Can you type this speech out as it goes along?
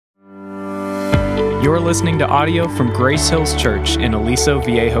You're listening to audio from Grace Hills Church in Aliso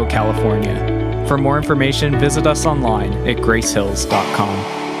Viejo, California. For more information, visit us online at gracehills.com.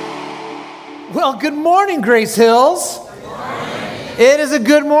 Well, good morning, Grace Hills. Good morning. It is a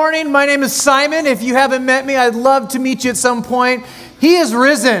good morning. My name is Simon. If you haven't met me, I'd love to meet you at some point. He is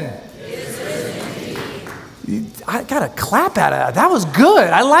risen. I got to clap at it. That was good.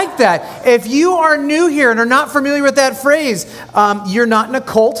 I like that. If you are new here and are not familiar with that phrase, you're not in a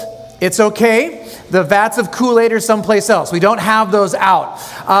cult. It's okay. The vats of Kool-Aid are someplace else. We don't have those out.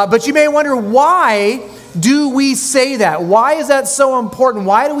 But you may wonder, why do we say that? Why is that so important?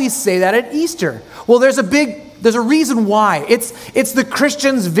 Why do we say that at Easter? Well, there's a reason why. It's the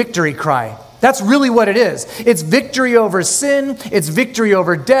Christian's victory cry. That's really what it is. It's victory over sin. It's victory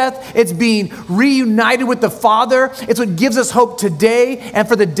over death. It's being reunited with the Father. It's what gives us hope today and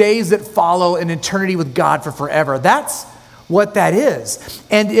for the days that follow in eternity with God for forever. That's what that is.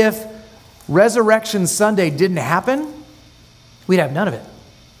 And if Resurrection Sunday didn't happen, we'd have none of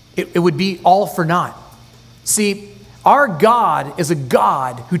it. It would be all for naught. See, our God is a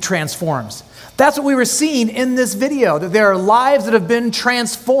God who transforms. That's what we were seeing in this video, that there are lives that have been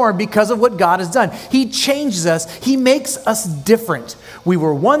transformed because of what God has done. He changes us. He makes us different. We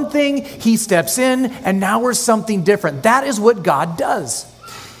were one thing, He steps in, and now we're something different. That is what God does.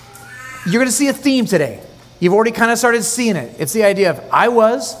 You're going to see a theme today. You've already kind of started seeing it. It's the idea of I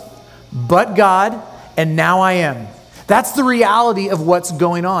was, but God, and now I am. That's the reality of what's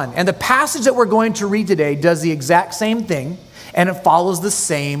going on. And the passage that we're going to read today does the exact same thing, and it follows the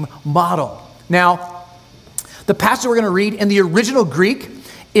same model. Now, the passage we're going to read in the original Greek,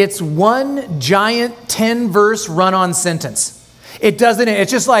 it's one giant 10-verse run-on sentence.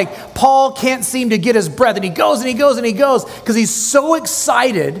 It's just like Paul can't seem to get his breath, and he goes and he goes and he goes because he's so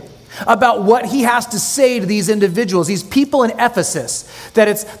excited about what he has to say to these individuals, these people in Ephesus, that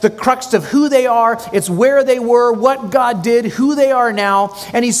it's the crux of who they are, it's where they were, what God did, who they are now,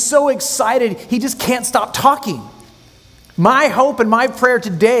 and he's so excited, he just can't stop talking. My hope and my prayer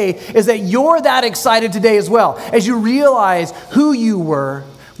today is that you're that excited today as well, as you realize who you were,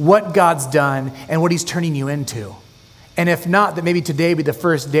 what God's done, and what He's turning you into. And if not, that maybe today be the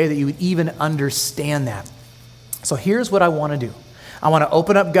first day that you would even understand that. So here's what I want to do. I want to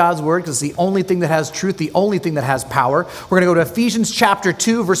open up God's Word because it's the only thing that has truth, the only thing that has power. We're going to go to Ephesians chapter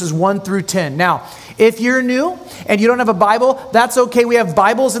 2, verses 1 through 10. Now, if you're new and you don't have a Bible, that's okay. We have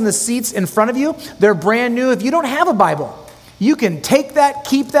Bibles in the seats in front of you. They're brand new. If you don't have a Bible, you can take that,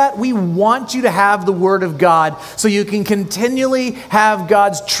 keep that. We want you to have the Word of God so you can continually have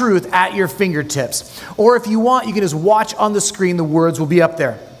God's truth at your fingertips. Or if you want, you can just watch on the screen. The words will be up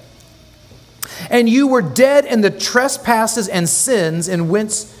there. And you were dead in the trespasses and sins in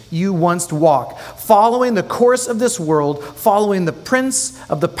which you once walked, following the course of this world, following the prince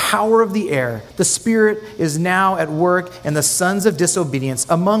of the power of the air. The Spirit is now at work in the sons of disobedience,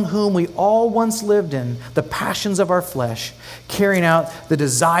 among whom we all once lived in the passions of our flesh, carrying out the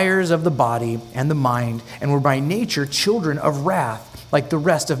desires of the body and the mind, and were by nature children of wrath, like the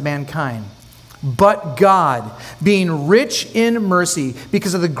rest of mankind. But God, being rich in mercy,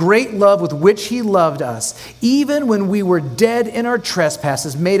 because of the great love with which He loved us, even when we were dead in our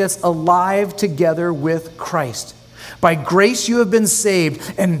trespasses, made us alive together with Christ. By grace you have been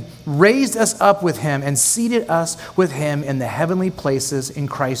saved, and raised us up with Him, and seated us with Him in the heavenly places in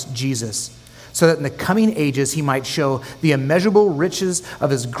Christ Jesus, so that in the coming ages He might show the immeasurable riches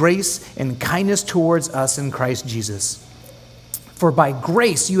of His grace and kindness towards us in Christ Jesus. For by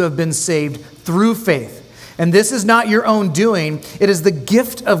grace you have been saved through faith. And this is not your own doing. It is the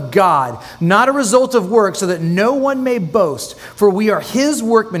gift of God, not a result of work, so that no one may boast. For we are His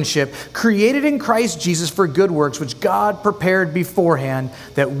workmanship, created in Christ Jesus for good works, which God prepared beforehand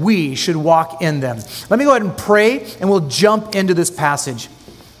that we should walk in them. Let me go ahead and pray, and we'll jump into this passage.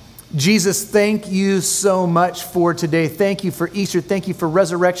 Jesus, thank you so much for today. Thank you for Easter. Thank you for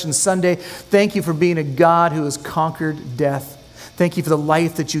Resurrection Sunday. Thank you for being a God who has conquered death. Thank you for the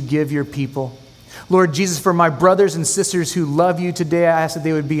life that you give your people. Lord Jesus, for my brothers and sisters who love you today, I ask that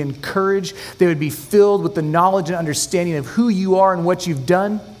they would be encouraged, they would be filled with the knowledge and understanding of who you are and what you've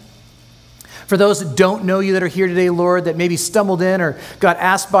done. For those that don't know you that are here today, Lord, that maybe stumbled in or got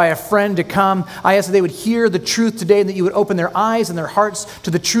asked by a friend to come, I ask that they would hear the truth today and that you would open their eyes and their hearts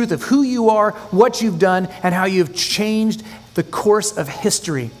to the truth of who you are, what you've done, and how you've changed the course of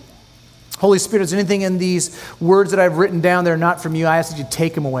history. Holy Spirit, if there's anything in these words that I've written down that are not from you, I ask that you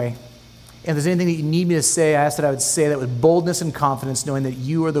take them away. And if there's anything that you need me to say, I ask that I would say that with boldness and confidence, knowing that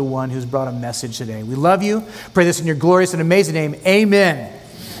you are the one who's brought a message today. We love you. Pray this in your glorious and amazing name. Amen.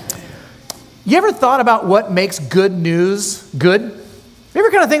 You ever thought about what makes good news good? You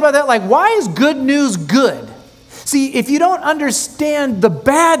ever kind of think about that? Like, why is good news good? See, if you don't understand the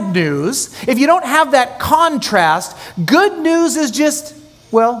bad news, if you don't have that contrast, good news is just,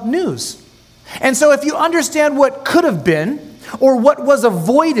 well, news. And so if you understand what could have been, or what was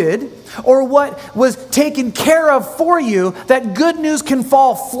avoided, or what was taken care of for you, that good news can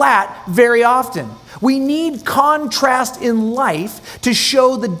fall flat very often. We need contrast in life to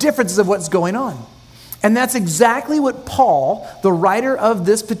show the differences of what's going on. And that's exactly what Paul, the writer of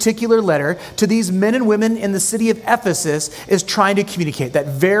this particular letter to these men and women in the city of Ephesus, is trying to communicate, that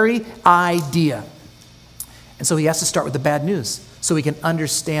very idea. And so he has to start with the bad news so we can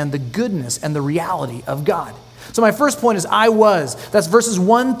understand the goodness and the reality of God. So my first point is I was. That's verses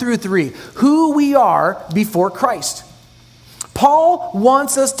 1 through 3. Who we are before Christ. Paul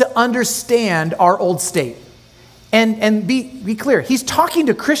wants us to understand our old state. And be clear, he's talking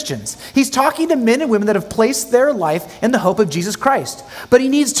to Christians. He's talking to men and women that have placed their life in the hope of Jesus Christ. But he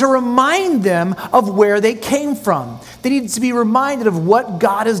needs to remind them of where they came from. They need to be reminded of what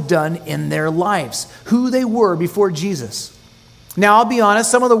God has done in their lives, who they were before Jesus. Now, I'll be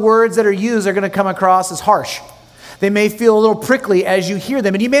honest, some of the words that are used are going to come across as harsh. They may feel a little prickly as you hear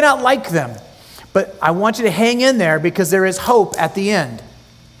them, and you may not like them. But I want you to hang in there because there is hope at the end.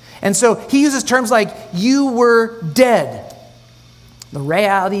 And so he uses terms like, you were dead. The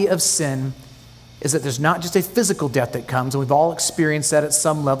reality of sin is that there's not just a physical death that comes, and we've all experienced that at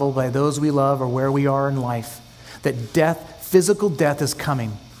some level by those we love or where we are in life, that death, physical death is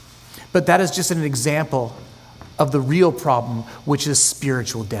coming. But that is just an example of the real problem, which is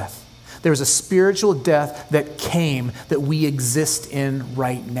spiritual death. There's a spiritual death that came that we exist in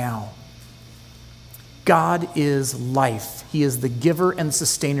right now. God is life. He is the giver and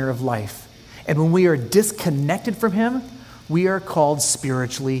sustainer of life. And when we are disconnected from him, we are called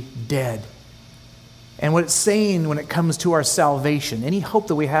spiritually dead. And what it's saying when it comes to our salvation, any hope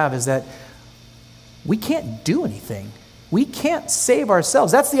that we have is that we can't do anything. We can't save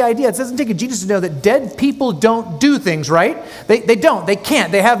ourselves. That's the idea. It doesn't take a genius to know that dead people don't do things, right? They don't. They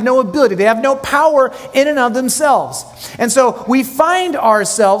can't. They have no ability. They have no power in and of themselves. And so we find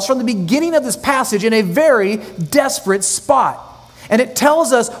ourselves from the beginning of this passage in a very desperate spot. And it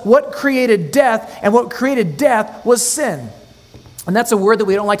tells us what created death, and what created death was sin. And that's a word that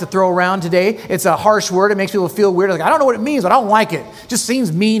we don't like to throw around today. It's a harsh word. It makes people feel weird. Like, I don't know what it means, but I don't like it. It just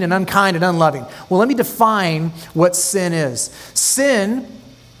seems mean and unkind and unloving. Well, let me define what sin is. Sin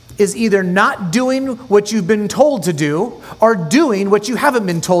is either not doing what you've been told to do or doing what you haven't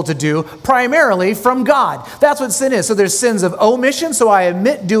been told to do, primarily from God. That's what sin is. So there's sins of omission, so I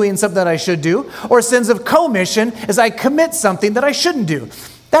admit doing something that I should do, or sins of commission, as I commit something that I shouldn't do.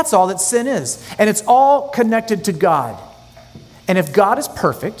 That's all that sin is. And it's all connected to God. And if God is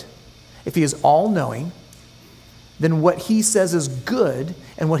perfect, if he is all-knowing, then what he says is good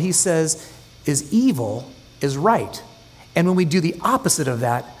and what he says is evil is right. And when we do the opposite of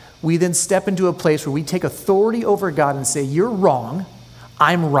that, we then step into a place where we take authority over God and say, you're wrong,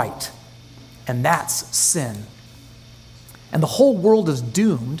 I'm right. And that's sin. And the whole world is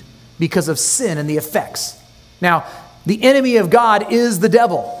doomed because of sin and the effects. Now, the enemy of God is the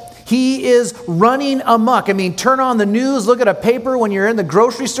devil. He is running amok. I mean, turn on the news, look at a paper when you're in the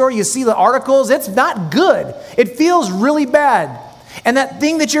grocery store, you see the articles. It's not good. It feels really bad. And that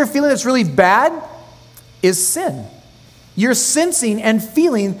thing that you're feeling that's really bad is sin. You're sensing and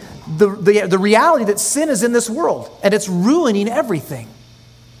feeling the reality that sin is in this world, and it's ruining everything.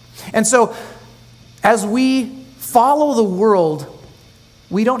 And so, as we follow the world,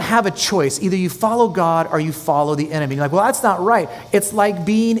 we don't have a choice. Either you follow God or you follow the enemy. You're like, well, that's not right. It's like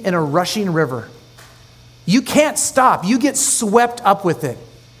being in a rushing river. You can't stop. You get swept up with it.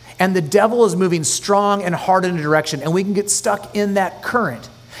 And the devil is moving strong and hard in a direction, and we can get stuck in that current.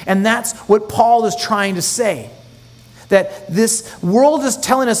 And that's what Paul is trying to say. That this world is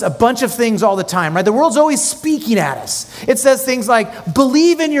telling us a bunch of things all the time, right? The world's always speaking at us. It says things like,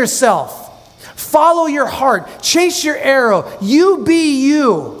 believe in yourself. Follow your heart. Chase your arrow. You be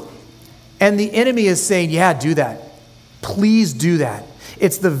you. And the enemy is saying, yeah, do that. Please do that.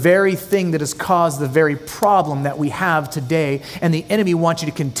 It's the very thing that has caused the very problem that we have today. And the enemy wants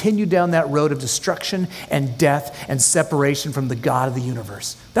you to continue down that road of destruction and death and separation from the God of the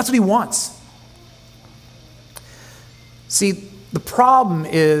universe. That's what he wants. See, the problem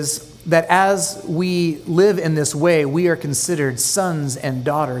is that as we live in this way, we are considered sons and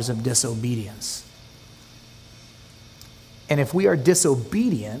daughters of disobedience. And if we are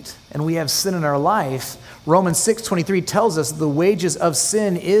disobedient and we have sin in our life, Romans 6:23 tells us the wages of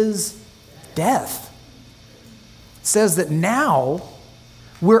sin is death. It says that now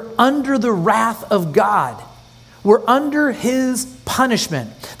we're under the wrath of God. We're under his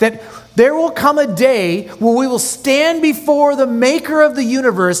punishment. That there will come a day where we will stand before the maker of the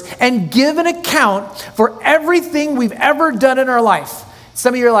universe and give an account for everything we've ever done in our life.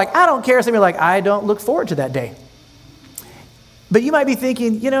 Some of you are like, I don't care. Some of you are like, I don't look forward to that day. But you might be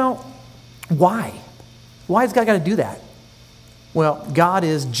thinking, why? Why has God got to do that? Well, God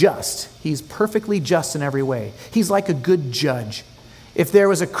is just. He's perfectly just in every way. He's like a good judge. If there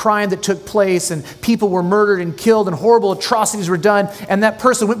was a crime that took place and people were murdered and killed and horrible atrocities were done, and that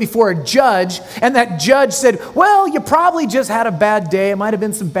person went before a judge, and that judge said, well, you probably just had a bad day. It might have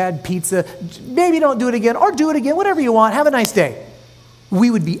been some bad pizza. Maybe don't do it again, or do it again, whatever you want. Have a nice day. We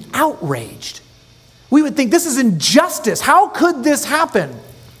would be outraged. We would think, this is injustice. How could this happen?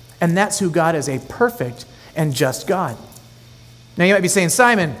 And that's who God is, a perfect and just God. Now you might be saying,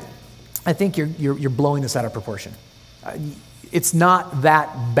 Simon, I think you're blowing this out of proportion. It's not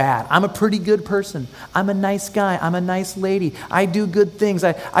that bad. I'm a pretty good person. I'm a nice guy. I'm a nice lady. I do good things.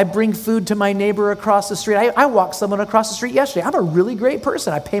 I bring food to my neighbor across the street. I walked someone across the street yesterday. I'm a really great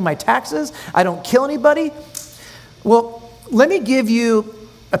person. I pay my taxes. I don't kill anybody. Well, let me give you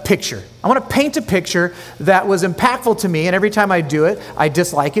a picture. I want to paint a picture that was impactful to me, and every time I do it, I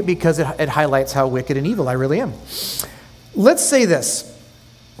dislike it because it highlights how wicked and evil I really am. Let's say this.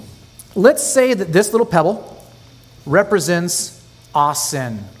 Let's say that this little pebble represents a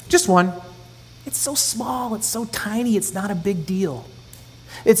sin. Just one. It's so small, it's so tiny, it's not a big deal.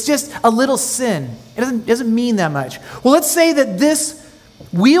 It's just a little sin. It doesn't mean that much. Well, let's say that this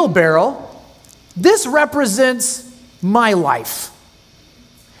wheelbarrow, this represents my life.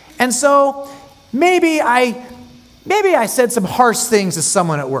 And so maybe I said some harsh things to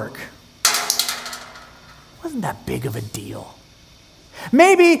someone at work. Wasn't that big of a deal.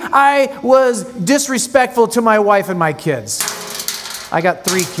 Maybe I was disrespectful to my wife and my kids. I got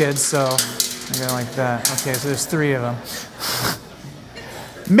 3 kids, so I go like that. Okay, so there's 3 of them.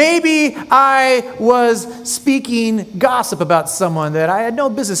 Maybe I was speaking gossip about someone that I had no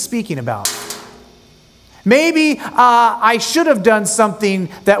business speaking about. Maybe I should have done something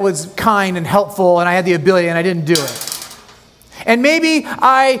that was kind and helpful and I had the ability and I didn't do it. And maybe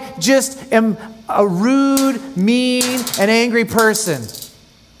I just am a rude, mean, and angry person.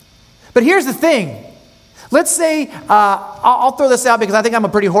 But here's the thing. Let's say, I'll throw this out because I think I'm a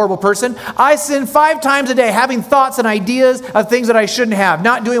pretty horrible person. I sin 5 times a day, having thoughts and ideas of things that I shouldn't have,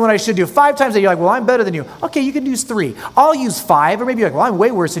 not doing what I should do. 5 times a day, you're like, well, I'm better than you. Okay, you can use 3. I'll use 5, or maybe you're like, well, I'm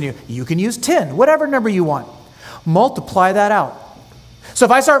way worse than you. You can use 10, whatever number you want. Multiply that out. So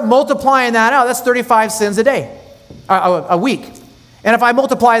if I start multiplying that out, that's 35 sins a day, a week. And if I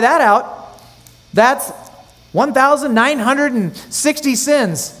multiply that out, that's 1,960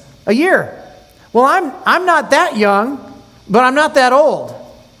 sins a year. Well, I'm not that young, but I'm not that old.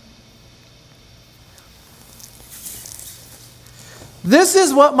 This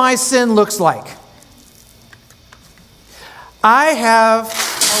is what my sin looks like. I have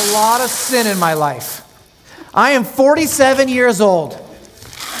a lot of sin in my life. I am 47 years old.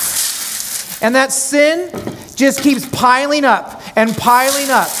 And that sin just keeps piling up and piling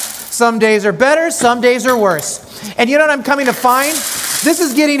up. Some days are better, some days are worse. And you know what I'm coming to find? This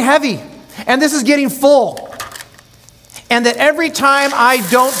is getting heavy, and this is getting full. And that every time I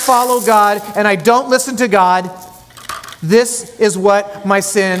don't follow God and I don't listen to God, this is what my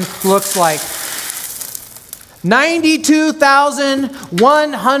sin looks like.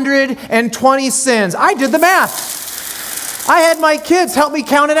 92,120 sins. I did the math. I had my kids help me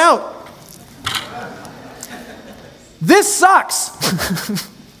count it out. This sucks.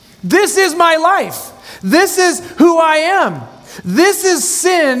 This is my life. This is who I am. This is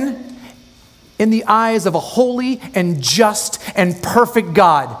sin in the eyes of a holy and just and perfect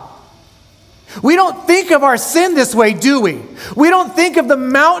God. We don't think of our sin this way, do we? We don't think of the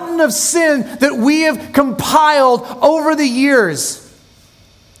mountain of sin that we have compiled over the years.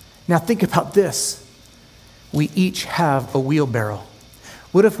 Now think about this. We each have a wheelbarrow.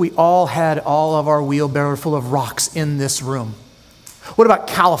 What if we all had all of our wheelbarrow full of rocks in this room? What about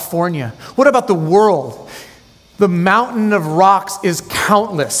California? What about the world? The mountain of rocks is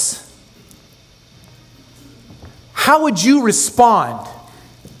countless. How would you respond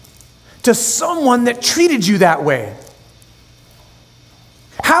to someone that treated you that way?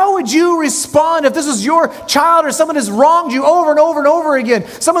 How would you respond if this was your child or someone has wronged you over and over and over again?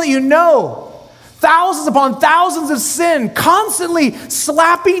 Someone that you know. Thousands upon thousands of sin, constantly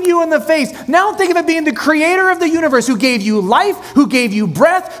slapping you in the face. Now think of it being the creator of the universe who gave you life, who gave you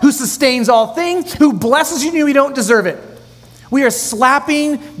breath, who sustains all things, who blesses you when you don't deserve it. We are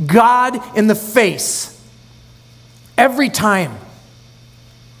slapping God in the face every time.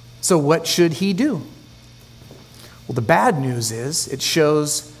 So what should he do? Well, the bad news is it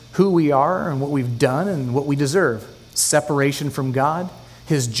shows who we are and what we've done and what we deserve. Separation from God,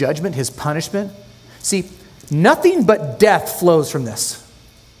 his judgment, his punishment. See, nothing but death flows from this.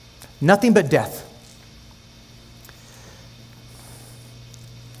 Nothing but death.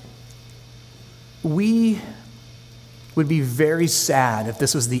 We would be very sad if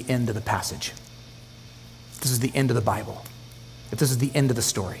this was the end of the passage. If this is the end of the Bible. If this is the end of the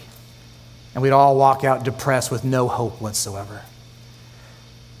story. And we'd all walk out depressed with no hope whatsoever.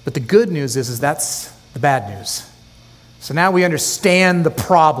 But the good news is that's the bad news. So now we understand the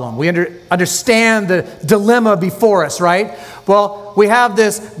problem. We understand the dilemma before us, right? Well, we have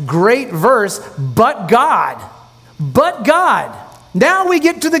this great verse, but God. But God. Now we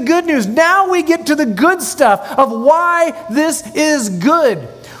get to the good news. Now we get to the good stuff of why this is good.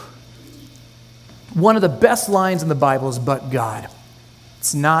 One of the best lines in the Bible is, but God.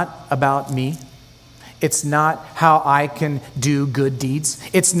 It's not about me. It's not how I can do good deeds.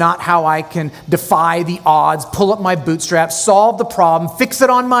 It's not how I can defy the odds, pull up my bootstraps, solve the problem, fix it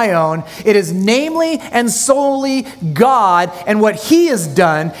on my own. It is namely and solely God and what he has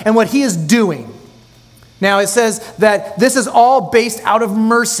done and what he is doing. Now it says that this is all based out of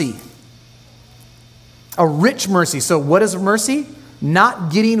mercy. A rich mercy. So what is mercy?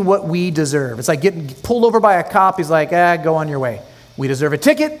 Not getting what we deserve. It's like getting pulled over by a cop. He's like, go on your way. We deserve a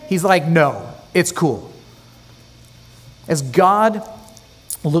ticket. He's like, no, it's cool. As God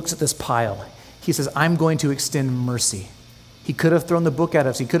looks at this pile, he says, I'm going to extend mercy. He could have thrown the book at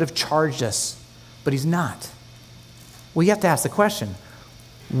us. He could have charged us, but he's not. Well, you have to ask the question,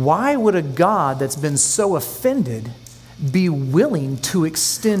 why would a God that's been so offended be willing to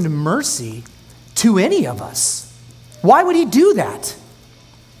extend mercy to any of us? Why would he do that?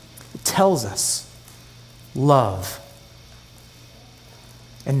 It tells us love.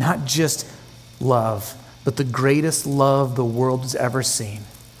 And not just love, but the greatest love the world has ever seen.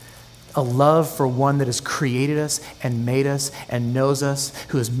 A love for one that has created us and made us and knows us,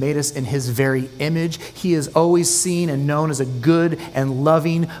 who has made us in his very image. He is always seen and known as a good and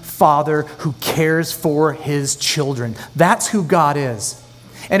loving father who cares for his children. That's who God is.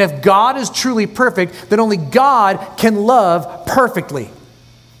 And if God is truly perfect, then only God can love perfectly.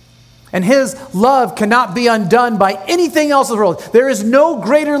 And his love cannot be undone by anything else in the world. There is no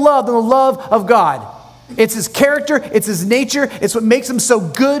greater love than the love of God. It's his character, it's his nature, it's what makes him so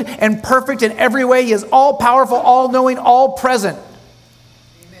good and perfect in every way. He is all-powerful, all-knowing, all-present.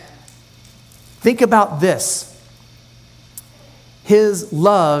 Amen. Think about this. His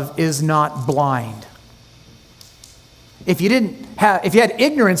love is not blind. If you had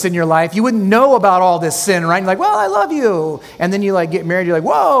ignorance in your life, you wouldn't know about all this sin, right? You're like, well, I love you. And then you get married, you're like,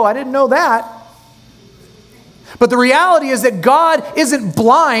 whoa, I didn't know that. But the reality is that God isn't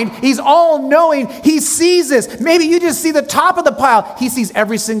blind. He's all-knowing. He sees this. Maybe you just see the top of the pile. He sees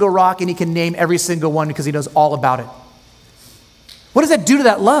every single rock and he can name every single one because he knows all about it. What does that do to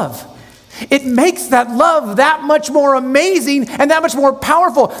that love? It makes that love that much more amazing and that much more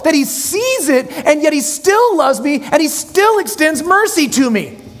powerful, that he sees it and yet he still loves me and he still extends mercy to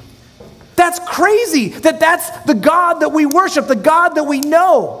me. That's crazy that's the God that we worship, the God that we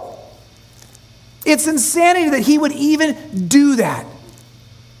know. It's insanity that he would even do that.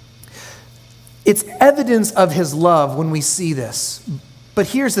 It's evidence of his love when we see this. But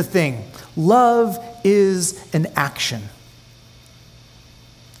here's the thing. Love is an action.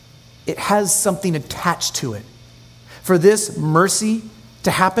 It has something attached to it. For this mercy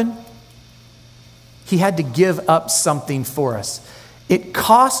to happen, he had to give up something for us. It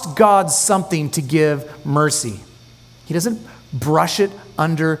cost God something to give mercy. He doesn't brush it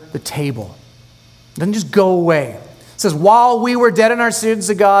under the table. It doesn't just go away. It says, while we were dead in our sins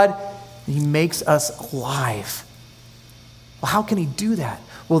to God, he makes us alive. Well, how can he do that?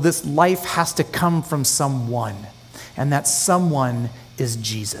 Well, this life has to come from someone, and that someone is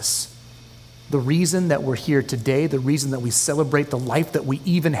Jesus. The reason that we're here today, the reason that we celebrate the life that we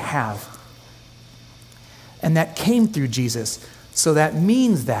even have. And that came through Jesus. So that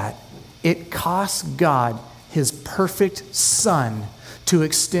means that it costs God his perfect Son to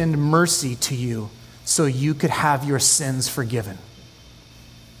extend mercy to you so you could have your sins forgiven.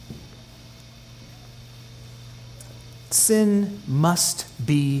 Sin must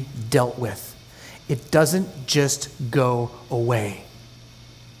be dealt with. It doesn't just go away.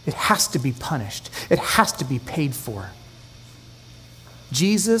 It has to be punished. It has to be paid for.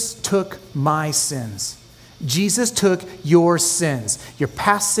 Jesus took my sins. Jesus took your sins, your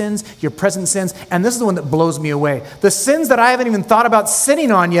past sins, your present sins, and this is the one that blows me away. The sins that I haven't even thought about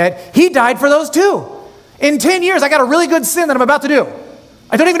sinning on yet, he died for those too. In 10 years, I got a really good sin that I'm about to do.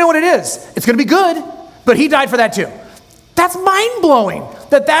 I don't even know what it is. It's going to be good, but he died for that too. That's mind-blowing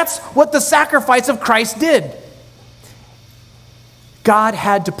that that's what the sacrifice of Christ did. God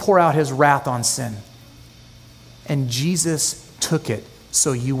had to pour out his wrath on sin. And Jesus took it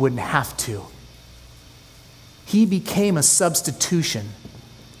so you wouldn't have to. He became a substitution,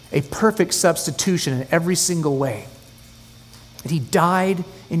 a perfect substitution in every single way. And he died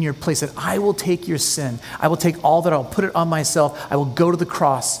in your place. That I will take your sin. I will take all that. I'll put it on myself. I will go to the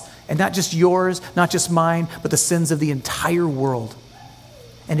cross. And not just yours, not just mine, but the sins of the entire world.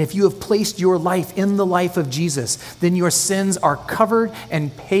 And if you have placed your life in the life of Jesus, then your sins are covered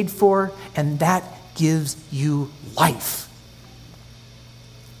and paid for, and that gives you life.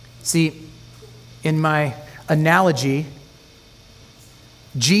 See, in my analogy,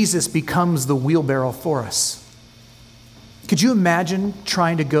 Jesus becomes the wheelbarrow for us. Could you imagine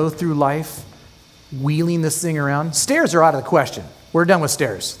trying to go through life wheeling this thing around? Stairs are out of the question. We're done with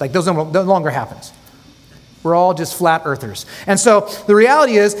stairs. Like, those no longer happens. We're all just flat earthers. And so the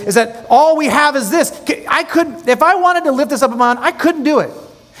reality is that all we have is this. If I wanted to lift this up a mountain, I couldn't do it.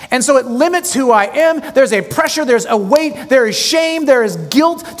 And so it limits who I am. There's a pressure, there's a weight, there is shame, there is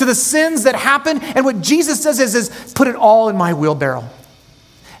guilt to the sins that happen. And what Jesus says is put it all in my wheelbarrow,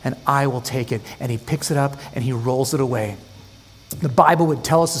 and I will take it. And he picks it up and he rolls it away. The Bible would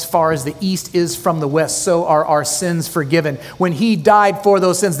tell us as far as the east is from the west, so are our sins forgiven. When he died for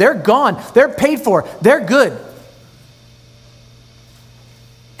those sins, they're gone. They're paid for. They're good.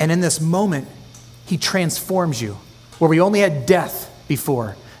 And in this moment, he transforms you. Where we only had death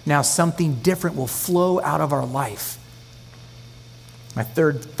before, now something different will flow out of our life. My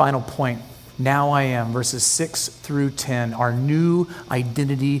third final point, now I am, verses 6 through 10, our new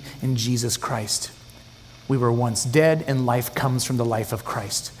identity in Jesus Christ. We were once dead, and life comes from the life of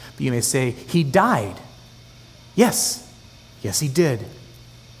Christ. But you may say, he died. Yes, he did.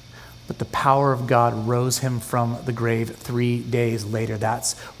 But the power of God rose him from the grave 3 days later.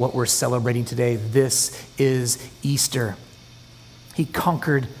 That's what we're celebrating today. This is Easter. He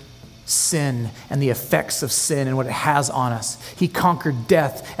conquered sin and the effects of sin and what it has on us. He conquered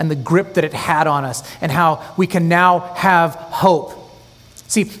death and the grip that it had on us, and how we can now have hope.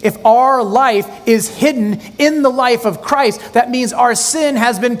 See, if our life is hidden in the life of Christ, that means our sin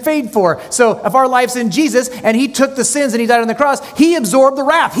has been paid for. So if our life's in Jesus and he took the sins and he died on the cross, he absorbed the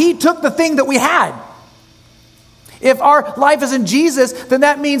wrath. He took the thing that we had. If our life is in Jesus, then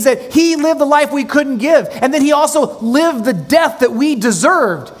that means that he lived the life we couldn't give. And then he also lived the death that we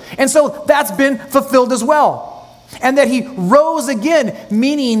deserved. And so that's been fulfilled as well. And that he rose again,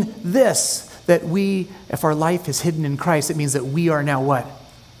 meaning this, that if our life is hidden in Christ, it means that we are now what?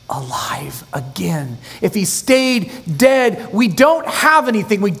 Alive again. If he stayed dead, we don't have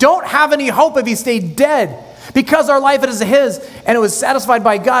anything. We don't have any hope if he stayed dead, because our life is his and it was satisfied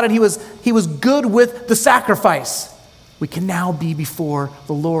by God, and he was good with the sacrifice. We can now be before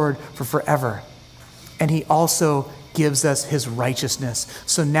the Lord for forever. And he also gives us his righteousness.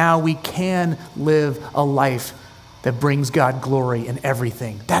 So now we can live a life that brings God glory in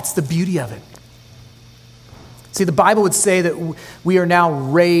everything. That's the beauty of it. See, the Bible would say that we are now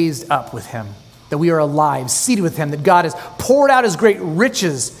raised up with him, that we are alive, seated with him, that God has poured out his great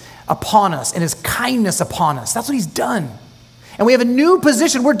riches upon us and his kindness upon us. That's what he's done. And we have a new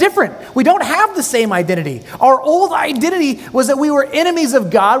position. We're different. We don't have the same identity. Our old identity was that we were enemies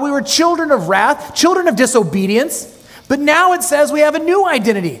of God. We were children of wrath, children of disobedience. But now it says we have a new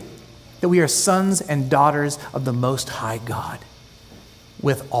identity, that we are sons and daughters of the Most High God,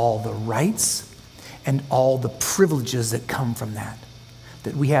 with all the rights and all the privileges that come from that.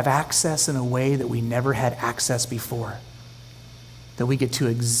 That we have access in a way that we never had access before. That we get to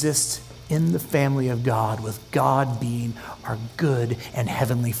exist in the family of God, with God being our good and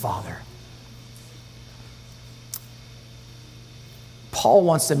heavenly Father. Paul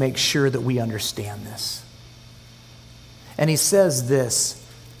wants to make sure that we understand this. And he says this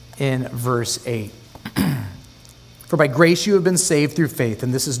in verse 8. For by grace you have been saved through faith,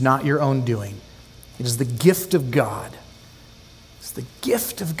 and this is not your own doing. It is the gift of God. It's the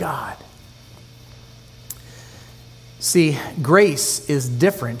gift of God. See, grace is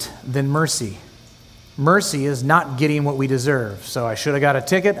different than mercy. Mercy is not getting what we deserve. So I should have got a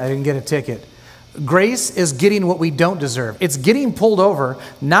ticket. I didn't get a ticket. Grace is getting what we don't deserve. It's getting pulled over,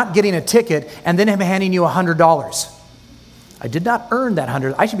 not getting a ticket, and then him handing you $100. I did not earn that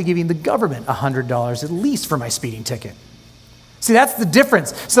 $100. I should be giving the government $100 at least for my speeding ticket. See, that's the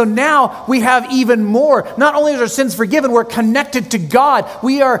difference. So now we have even more. Not only are our sins forgiven, we're connected to God.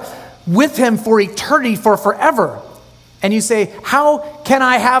 We are with him for eternity, for forever. And you say, how can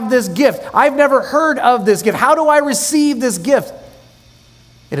I have this gift? I've never heard of this gift. How do I receive this gift?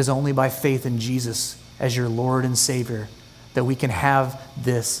 It is only by faith in Jesus as your Lord and Savior, that we can have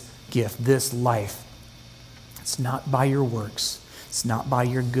this gift, this life. It's not by your works. It's not by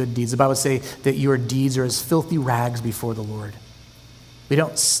your good deeds. The Bible says that your deeds are as filthy rags before the Lord. We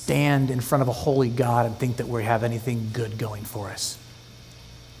don't stand in front of a holy God and think that we have anything good going for us.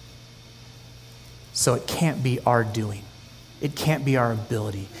 So it can't be our doing. It can't be our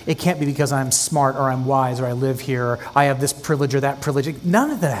ability. It can't be because I'm smart or I'm wise or I live here or I have this privilege or that privilege.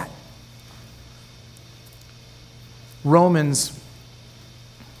 None of that. Romans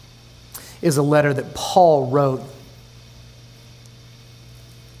is a letter that Paul wrote.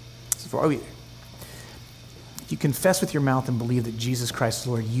 If you confess with your mouth and believe that Jesus Christ is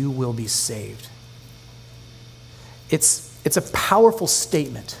Lord, you will be saved. It's a powerful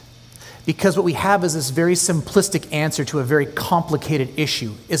statement. Because what we have is this very simplistic answer to a very complicated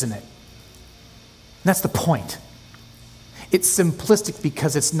issue, isn't it? And that's the point. It's simplistic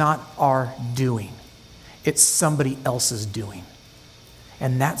because it's not our doing. It's somebody else's doing.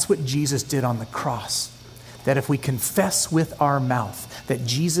 And that's what Jesus did on the cross. That if we confess with our mouth that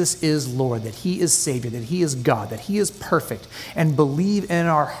Jesus is Lord, that he is Savior, that he is God, that he is perfect, and believe in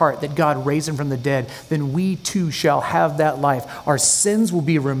our heart that God raised him from the dead, then we too shall have that life. Our sins will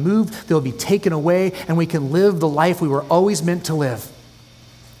be removed, they'll be taken away, and we can live the life we were always meant to live.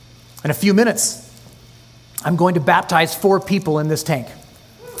 In a few minutes, I'm going to baptize 4 people in this tank.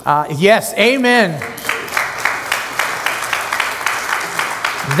 Yes, amen.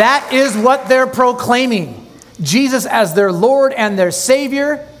 That is what they're proclaiming. Jesus as their Lord and their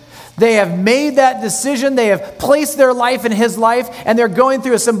Savior. They have made that decision. They have placed their life in his life, and they're going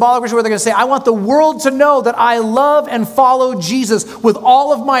through a symbolic ritual where they're going to say, I want the world to know that I love and follow Jesus with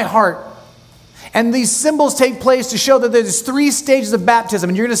all of my heart. And these symbols take place to show that there's 3 stages of baptism,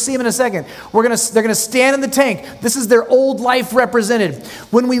 and you're going to see them in a second. They're going to stand in the tank. This is their old life represented.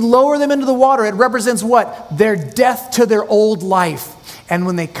 When we lower them into the water, it represents what? Their death to their old life. And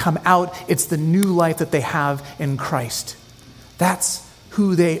when they come out, it's the new life that they have in Christ. That's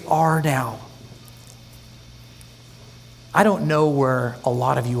who they are now. I don't know where a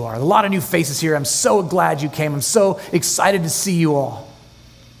lot of you are. A lot of new faces here. I'm so glad you came. I'm so excited to see you all.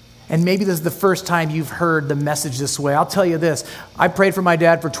 And maybe this is the first time you've heard the message this way. I'll tell you this. I prayed for my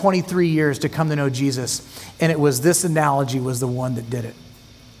dad for 23 years to come to know Jesus. And it was this analogy was the one that did it.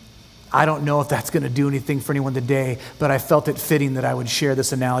 I don't know if that's going to do anything for anyone today, but I felt it fitting that I would share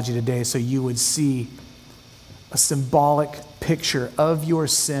this analogy today so you would see a symbolic picture of your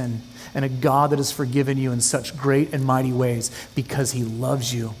sin and a God that has forgiven you in such great and mighty ways because he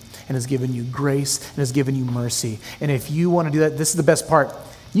loves you and has given you grace and has given you mercy. And if you want to do that, this is the best part.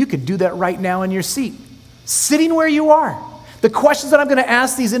 You could do that right now in your seat, sitting where you are. The questions that I'm going to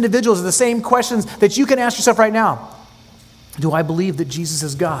ask these individuals are the same questions that you can ask yourself right now. Do I believe that Jesus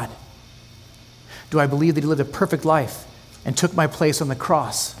is God? Do I believe that he lived a perfect life and took my place on the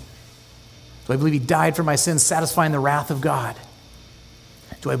cross? Do I believe he died for my sins, satisfying the wrath of God?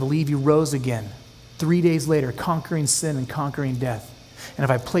 Do I believe he rose again 3 days later, conquering sin and conquering death? And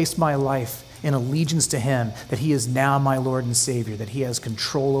if I placed my life in allegiance to him, that he is now my Lord and Savior, that he has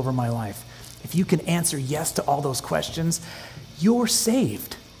control over my life? If you can answer yes to all those questions, you're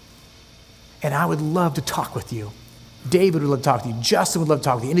saved. And I would love to talk with you. David would love to talk to you. Justin would love to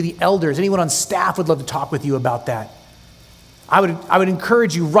talk with you. Any of the elders, anyone on staff would love to talk with you about that. I would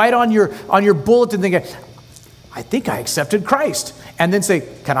encourage you, write on your bulletin, I think I accepted Christ. And then say,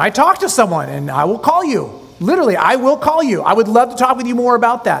 can I talk to someone? And I will call you. Literally, I will call you. I would love to talk with you more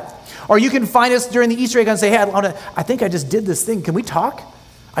about that. Or you can find us during the Easter egg and say, hey, I think I just did this thing. Can we talk?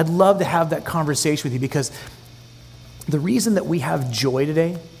 I'd love to have that conversation with you because the reason that we have joy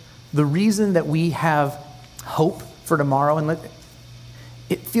today, the reason that we have hope for tomorrow, and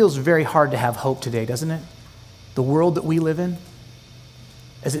it feels very hard to have hope today, doesn't it? The world that we live in,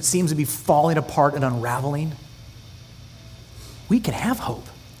 as it seems to be falling apart and unraveling, we can have hope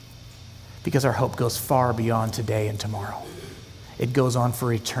because our hope goes far beyond today and tomorrow. It goes on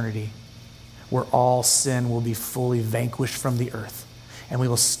for eternity, where all sin will be fully vanquished from the earth, and we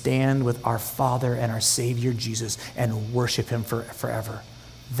will stand with our Father and our Savior Jesus and worship him forever.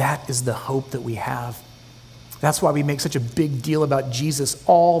 That is the hope that we have. That's why we make such a big deal about Jesus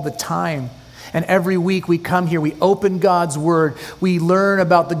all the time. And every week we come here, we open God's word, we learn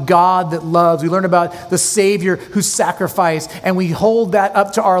about the God that loves, we learn about the Savior who sacrificed, and we hold that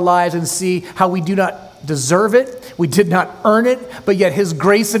up to our lives and see how we do not deserve it, we did not earn it, but yet his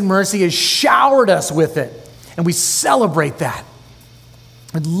grace and mercy has showered us with it. And we celebrate that.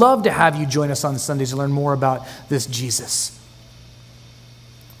 I'd love to have you join us on Sundays to learn more about this Jesus.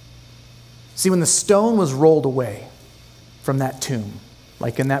 See, when the stone was rolled away from that tomb,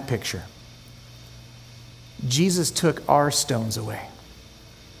 like in that picture, Jesus took our stones away.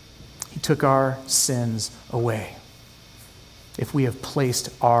 He took our sins away. If we have placed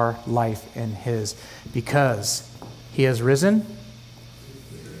our life in his, because he has risen.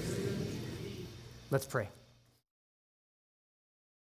 Let's pray.